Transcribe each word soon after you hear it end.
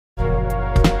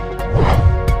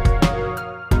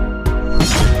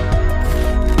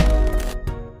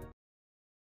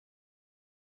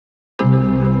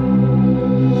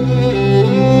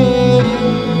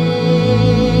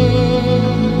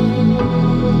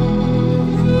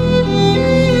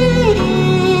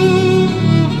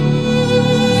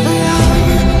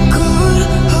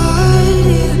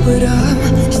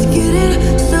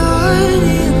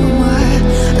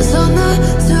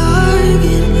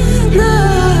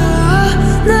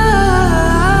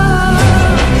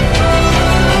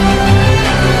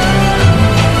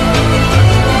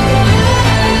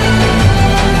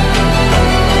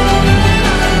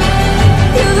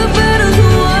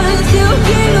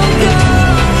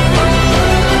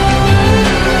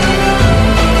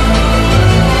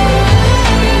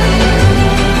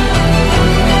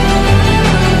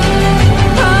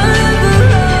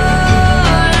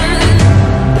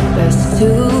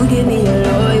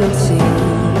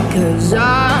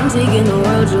taking the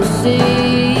world, you'll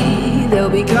see. They'll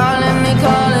be calling me,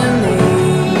 calling me.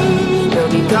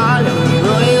 They'll be calling me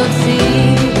royalty.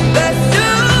 Best to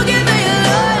give me your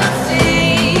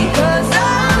loyalty, 'cause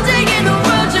I'm taking the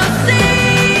world, you'll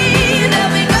see.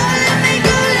 They'll be calling me,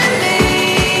 calling me.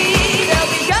 They'll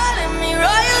be calling me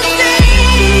royalty.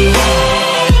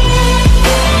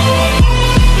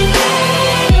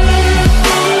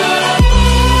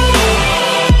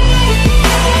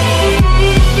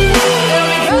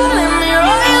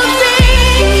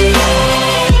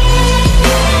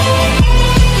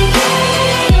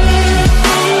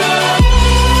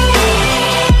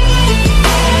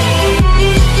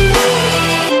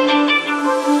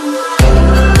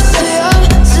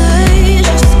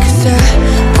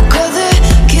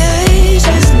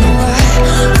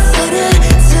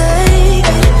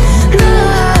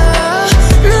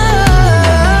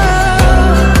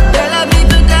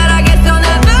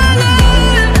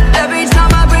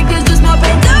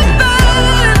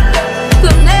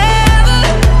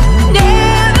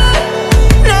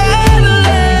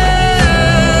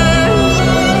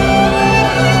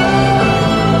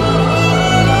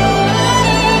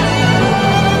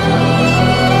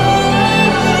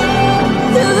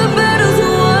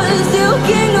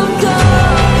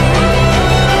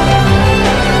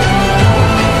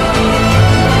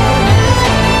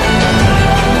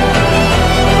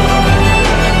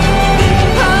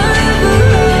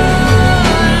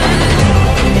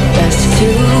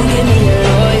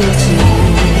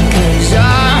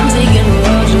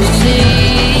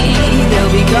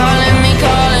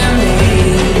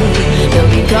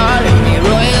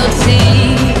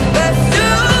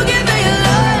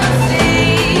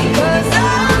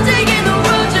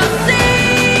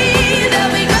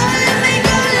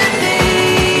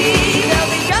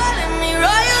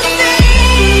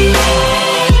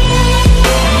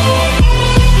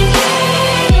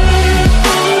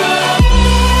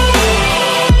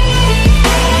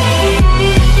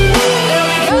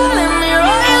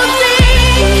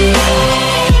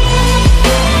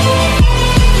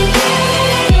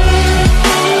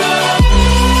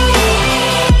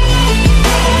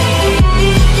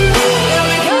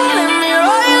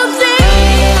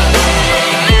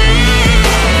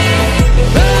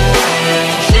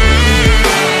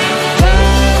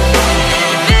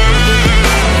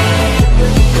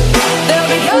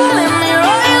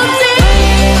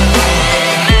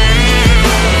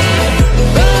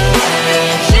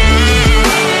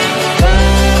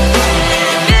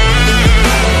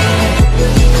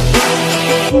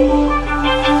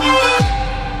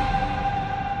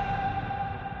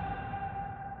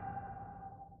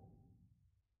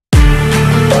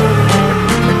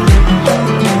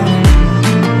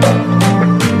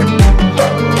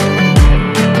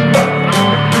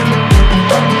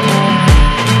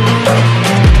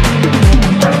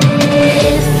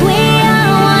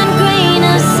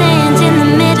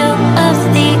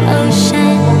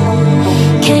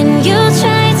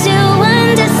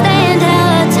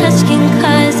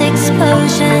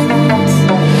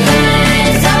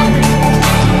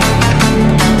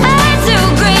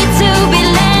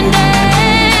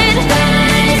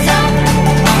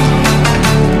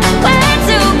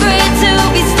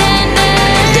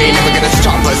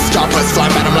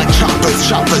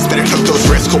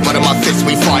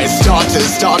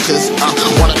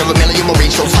 One out of a million will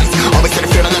reach those heights. Always had a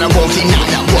feeling that I won't deny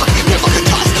that work. Never could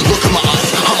toss. Look at my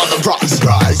eyes, I'm on the rocks,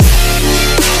 rise.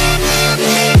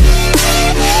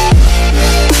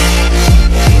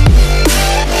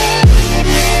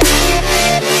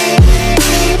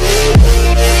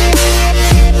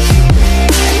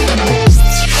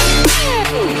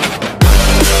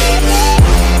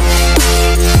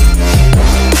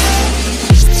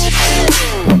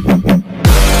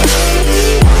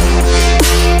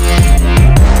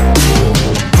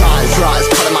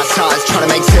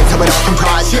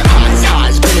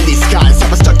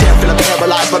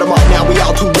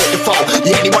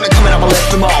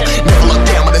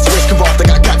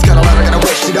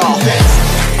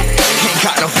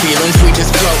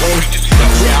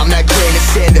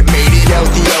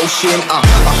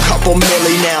 A couple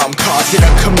milli now, I'm causing a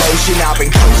commotion. I've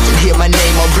been coasting, hear my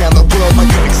name around the world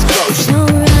like an explosion. So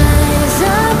rise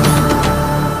up,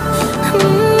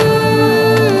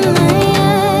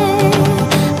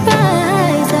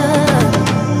 rise up.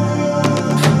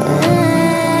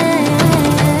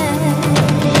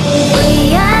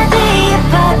 We are the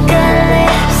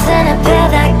apocalypse, and a pair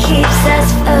that keeps us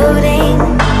floating.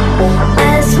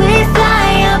 As we fly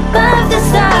above the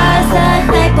stars, the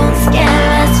night won't scare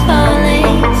us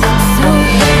falling. So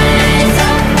rise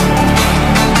up,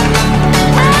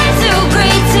 rise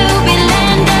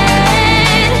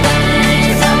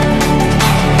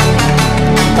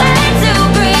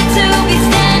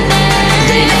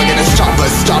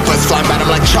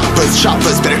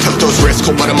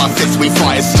this, we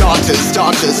fire starters.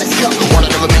 Let's go. One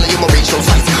out of a million will reach those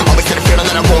heights. Always had a feeling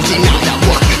that I won't deny that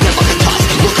work. Never can toss.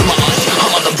 Look at my eyes,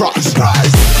 I'm on the rise.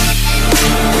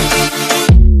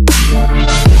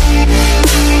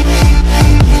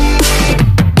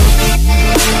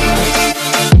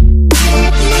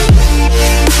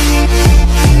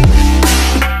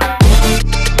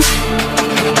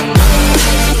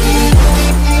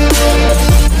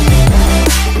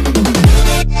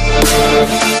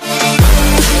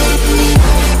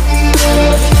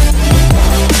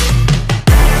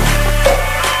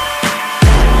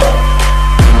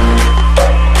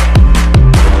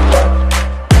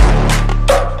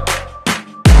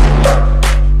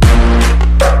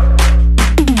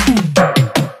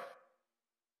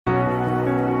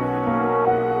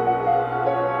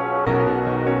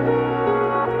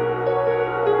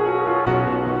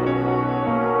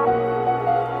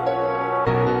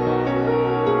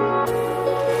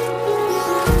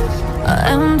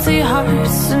 Empty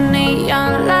hearts and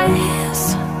neon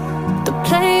lights, they're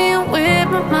playing with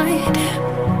my mind.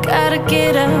 Gotta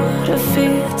get out of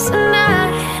here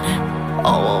tonight.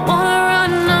 Oh, I wanna